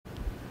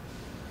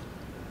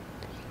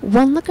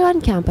One look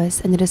around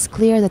campus and it is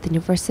clear that the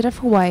University of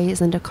Hawaii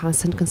is under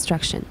constant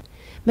construction.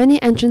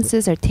 Many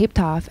entrances are taped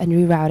off and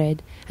rerouted,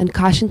 and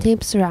caution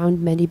tape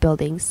surround many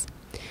buildings.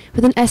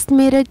 With an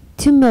estimated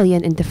 $2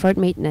 million in deferred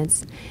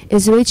maintenance,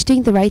 is UH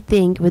doing the right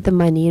thing with the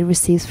money it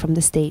receives from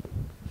the state?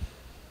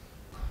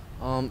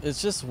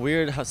 It's just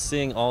weird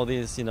seeing all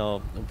these,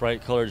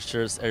 bright colored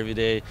shirts every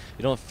day.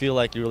 You don't feel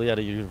like you're really at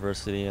a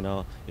university,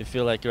 You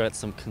feel like you're at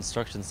some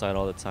construction site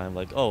all the time.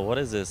 Like, oh, what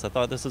is this? I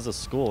thought this was a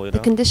school, The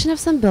condition of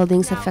some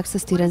buildings affects the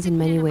students in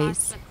many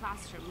ways. The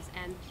classrooms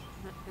and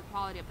the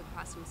quality of the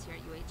classrooms here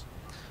at UH.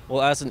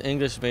 Well, as an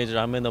English major,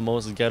 I'm in the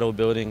most ghetto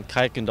building,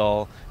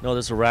 Kaikendall.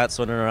 There's rats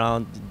running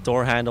around.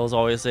 Door handles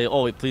always say,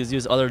 "Oh, please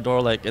use other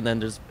door." And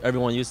then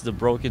everyone uses the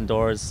broken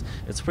doors.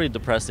 It's pretty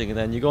depressing. And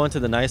then you go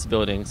into the nice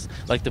buildings,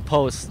 like the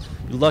Post.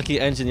 Lucky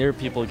engineer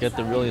people get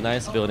the really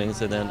nice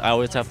buildings, and then I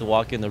always have to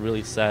walk in the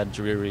really sad,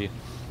 dreary,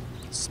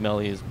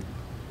 smelly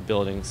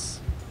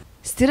buildings.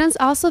 Students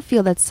also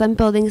feel that some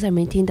buildings are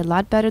maintained a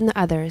lot better than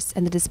others,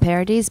 and the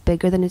disparity is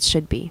bigger than it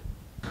should be.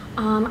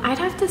 I'd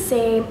have to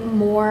say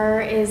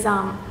more is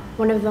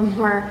one of the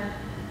more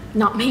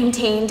not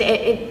maintained.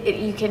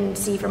 You can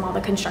see from all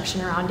the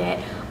construction around it.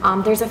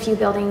 There's a few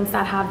buildings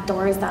that have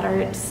doors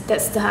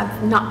that still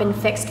have not been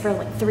fixed for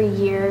like 3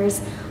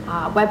 years.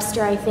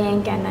 Webster, I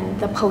think, and then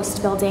the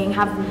Post building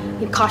have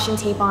caution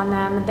tape on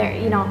them.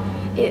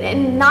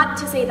 And not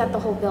to say that the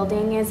whole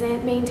building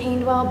isn't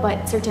maintained well,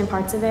 but certain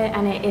parts of it,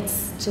 and it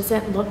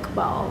doesn't look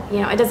well.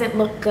 It doesn't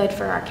look good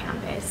for our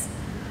campus.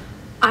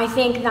 I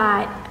think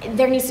that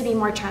there needs to be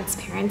more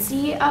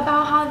transparency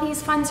about how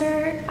these funds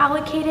are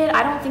allocated.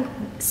 I don't think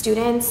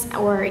students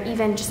or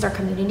even just our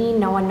community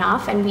know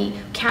enough, and we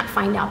can't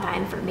find out that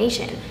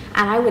information.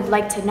 And I would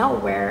like to know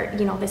where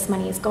this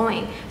money is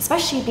going,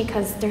 especially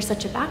because there's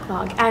such a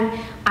backlog. And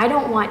I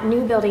don't want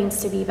new buildings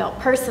to be built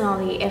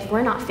personally if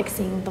we're not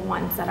fixing the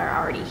ones that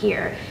are already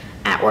here,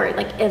 or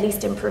at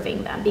least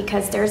improving them,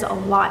 because there's a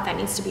lot that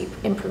needs to be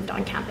improved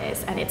on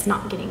campus, and it's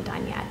not getting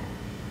done yet.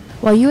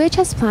 While UH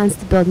has plans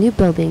to build new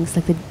buildings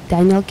like the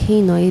Daniel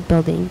K. Noy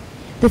building,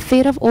 the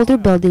fate of older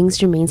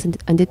buildings remains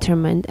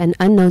undetermined and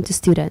unknown to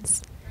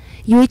students.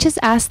 UH has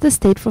asked the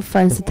state for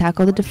funds to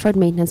tackle the deferred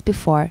maintenance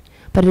before,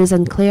 but it is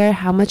unclear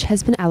how much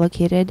has been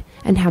allocated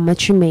and how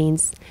much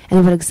remains,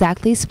 and what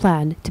exactly is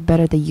planned to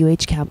better the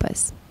UH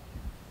campus.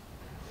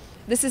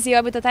 This is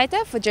Yoabita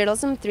Taita for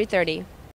Journalism 330.